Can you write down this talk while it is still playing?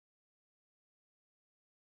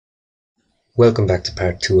Welcome back to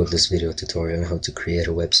part 2 of this video tutorial on how to create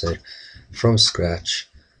a website from scratch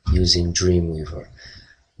using Dreamweaver.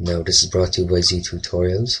 Now this is brought to you by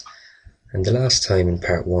ZeTutorials, and the last time in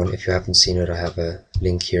part 1, if you haven't seen it, I have a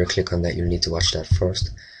link here, click on that, you'll need to watch that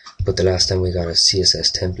first. But the last time we got a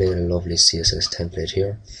CSS template, a lovely CSS template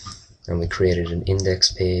here, and we created an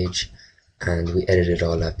index page and we edited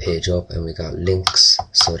all that page up, and we got links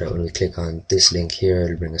so that when we click on this link here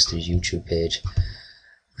it'll bring us to the YouTube page.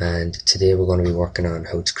 And today we're going to be working on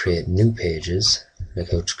how to create new pages, like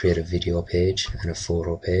how to create a video page and a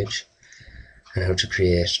photo page, and how to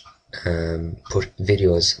create put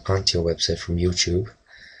videos onto your website from YouTube,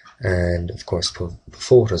 and of course put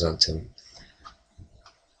photos onto them.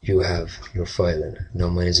 You have your file in. Now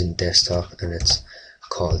mine is in desktop and it's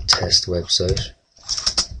called test website,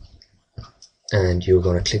 and you're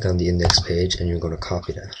going to click on the index page and you're going to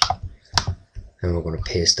copy that, and we're going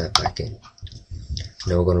to paste that back in.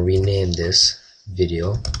 Now we're going to rename this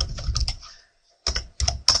video,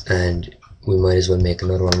 and we might as well make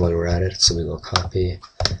another one while we're at it. So we go copy,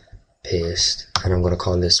 paste, and I'm going to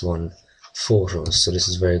call this one photos. So this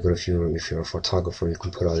is very good if you're a photographer. You can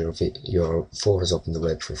put all your photos up on the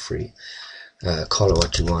web for free. Call it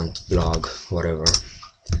what you want, blog, whatever.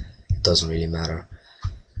 It doesn't really matter.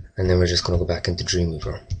 And then we're just going to go back into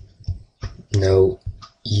Dreamweaver. Now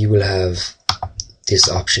you will have this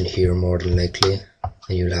option here more than likely,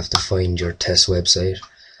 and you'll have to find your test website.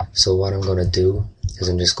 So what I'm going to do is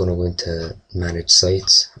I'm just going to go into manage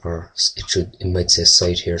sites, or it might say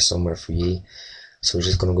site here somewhere for you. So we're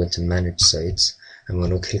just going to go into manage sites. I'm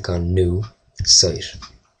going to click on new site.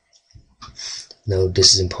 Now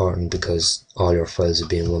this is important because all your files will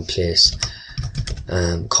be in one place.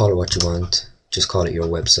 Call it what you want, just call it your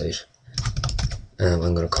website. I'm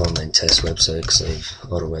going to call mine test website because I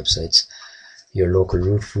have other websites. Your local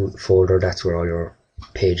root folder, that's where all your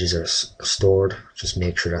pages are stored. Just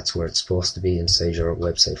make sure that's where it's supposed to be, inside your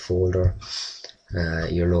website folder.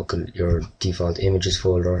 Your default images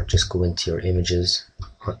folder, just go into your images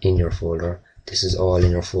in your folder. This is all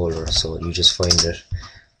in your folder, so you just find it,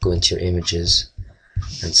 go into your images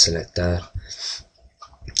and select that.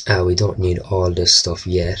 We don't need all this stuff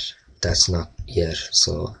yet, that's not yet,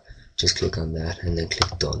 so just click on that and then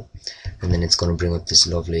click done, and then it's going to bring up this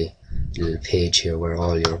lovely little page here where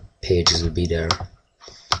all your pages will be there.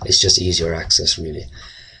 It's just easier access really.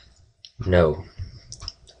 Now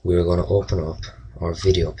we're going to open up our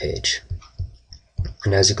video page,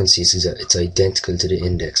 and as you can see it's identical to the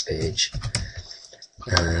index page.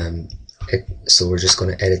 So we're just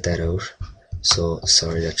going to edit that out. So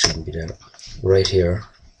sorry, that shouldn't be there. Right here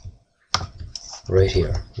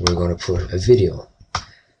we're going to put a video.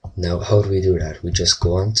 Now how do we do that? We just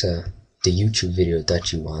go on to the YouTube video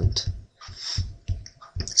that you want.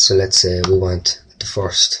 So let's say we want the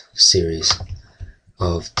first series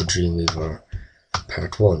of the Dreamweaver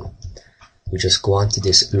part 1. We just go on to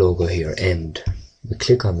this logo here, Embed. We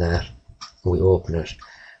click on that, we open it,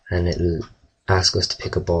 and it'll ask us to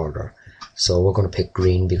pick a border. So we're going to pick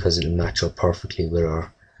green because it'll match up perfectly with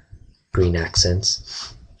our green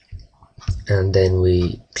accents. And then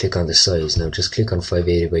we click on the size. Now just click on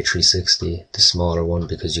 580 by 360, the smaller one,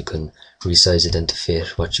 because you can resize it then to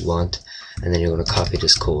fit what you want. And then you're going to copy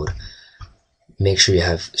this code. Make sure you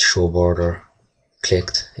have show border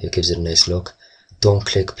clicked, it gives it a nice look. Don't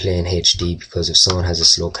click plain HD, because if someone has a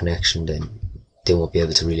slow connection then they won't be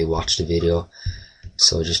able to really watch the video.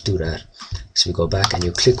 So just do that. So we go back and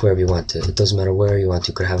you click wherever you want it. It doesn't matter where you want,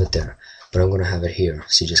 you could have it there, but I'm going to have it here.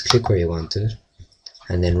 So you just click where you want it,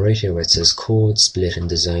 and then right here where it says code, split and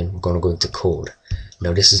design, we're going to go into code.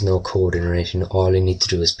 Now this is no coding or anything, all you need to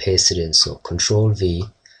do is paste it in. So Control V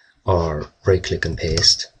or right click and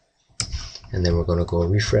paste, and then we're going to go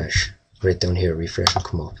refresh. Right down here, refresh will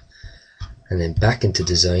come up, and then back into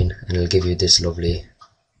design, and it'll give you this lovely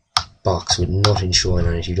box with nothing showing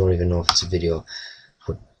on it. You don't even know if it's a video,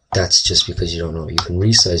 but that's just because you don't know. You can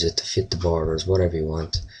resize it to fit the borders, whatever you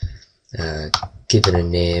want. Give it a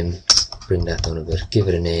name, bring that down a bit, give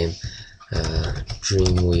it a name,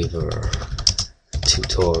 Dreamweaver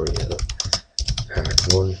tutorial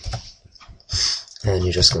part 1, and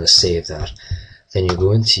you're just going to save that. Then you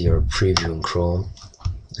go into your preview in Chrome,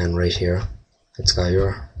 and right here it's got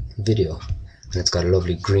your video, and it's got a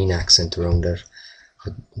lovely green accent around it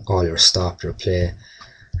with all your stop, your play,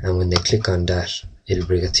 and when they click on that it'll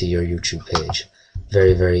bring it to your YouTube page.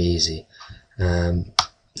 Very, very easy.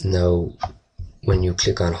 Now when you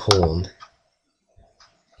click on home,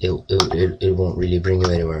 it won't really bring you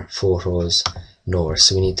anywhere. Photos, nowhere,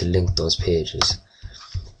 so we need to link those pages.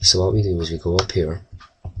 So what we do is we go up here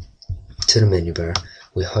to the menu bar,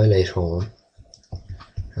 we highlight home,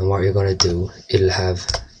 and what you're going to do, it'll have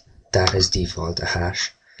that as default, a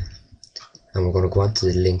hash, and we're going to go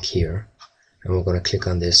onto the link here, and we're going to click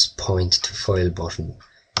on this point to file button.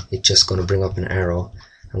 It's just going to bring up an arrow,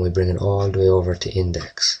 and we bring it all the way over to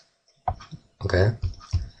index. Okay,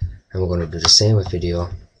 and we're going to do the same with video,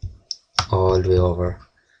 all the way over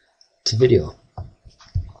to video.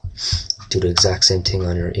 Do the exact same thing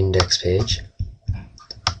on your index page,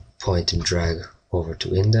 point and drag over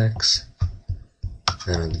to index,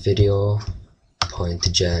 and on the video, point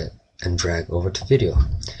and drag over to video.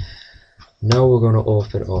 Now we're going to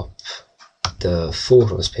open up the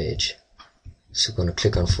photos page. So we're going to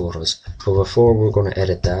click on photos, but before we're going to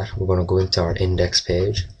edit that, we're going to go into our index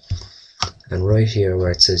page, and right here where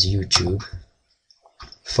it says YouTube,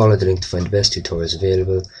 follow the link to find the best tutorials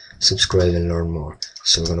available, subscribe and learn more.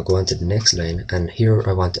 So we're going to go on to the next line, and here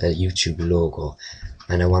I want a YouTube logo,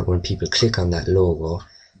 and I want when people click on that logo,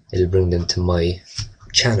 it'll bring them to my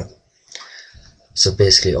channel. So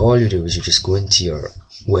basically all you do is you just go into your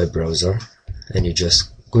web browser, and you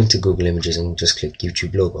just go into Google Images and just click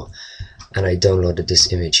YouTube logo. And I downloaded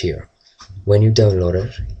this image here. When you download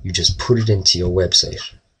it, you just put it into your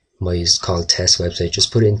website. Mine is called test website.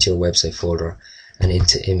 Just put it into your website folder and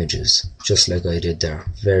into images, just like I did there.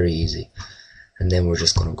 Very easy. And then we're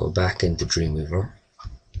just going to go back into Dreamweaver.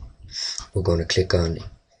 We're going to click on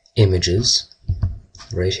images,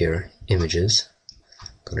 right here, images.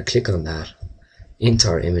 Going to click on that, into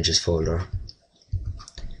our images folder,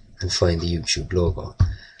 and find the YouTube logo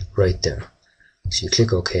right there. So you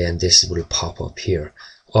click OK, and this will pop up here.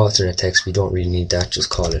 Alternate text, we don't really need that, just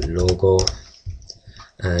call it logo.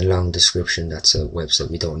 And long description, that's a website,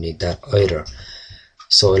 we don't need that either.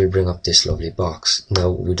 So it'll bring up this lovely box. Now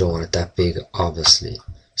we don't want it that big, obviously.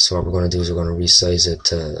 So what we're going to do is we're going to resize it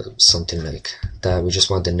to something like that. We just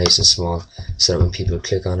want it nice and small, so that when people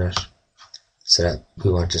click on it, so that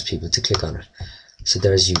we want just people to click on it. So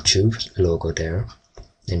there's YouTube logo there.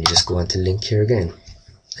 Then you just go on to link here again,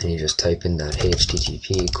 and you just type in that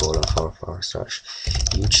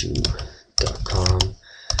http://youtube.com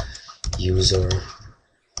user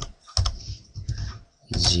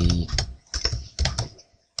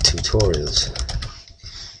ZeTutorials,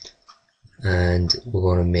 and we're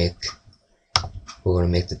going to make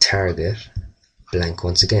the target blank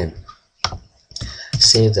once again.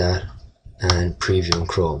 Save that and preview in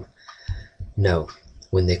Chrome. Now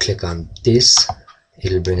when they click on this,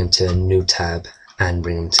 it'll bring them to a new tab and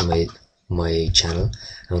bring them to my channel,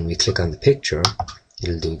 and when we click on the picture,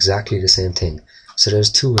 it'll do exactly the same thing. So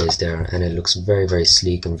there's two ways there, and it looks very, very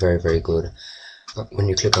sleek and very, very good. When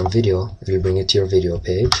you click on video, it'll bring it to your video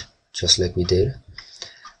page, just like we did.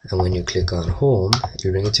 And when you click on home,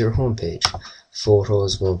 it'll bring it to your home page.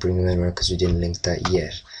 Photos won't bring them anywhere because we didn't link that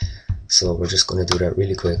yet. So we're just going to do that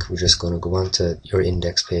really quick. We're just going to go onto your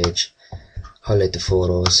index page, highlight the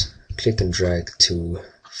photos, click and drag to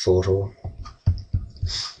photo,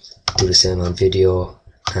 do the same on video,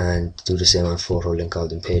 and do the same on photo, link all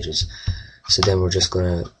them pages. So then we're just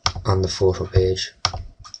going to, on the photo page,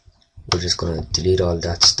 we're just going to delete all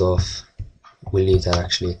that stuff. We'll leave that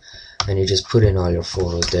actually, and you just put in all your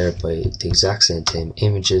photos there by the exact same thing.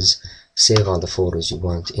 Images, save all the photos you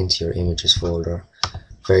want into your images folder.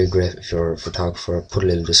 Very great if you're a photographer. Put a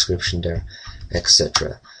little description there,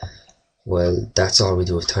 etc. Well, that's all we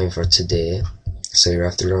do have time for today. So you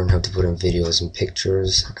have to learn how to put in videos and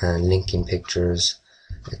pictures and linking pictures,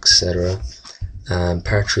 etc.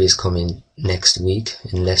 Part 3 is coming next week,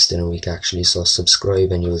 in less than a week actually, so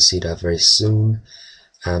subscribe and you will see that very soon.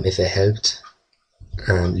 If it helped,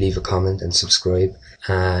 leave a comment and subscribe.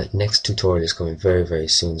 Next tutorial is coming very, very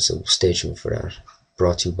soon, so stay tuned for that.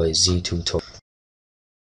 Brought to you by ZeTutorials.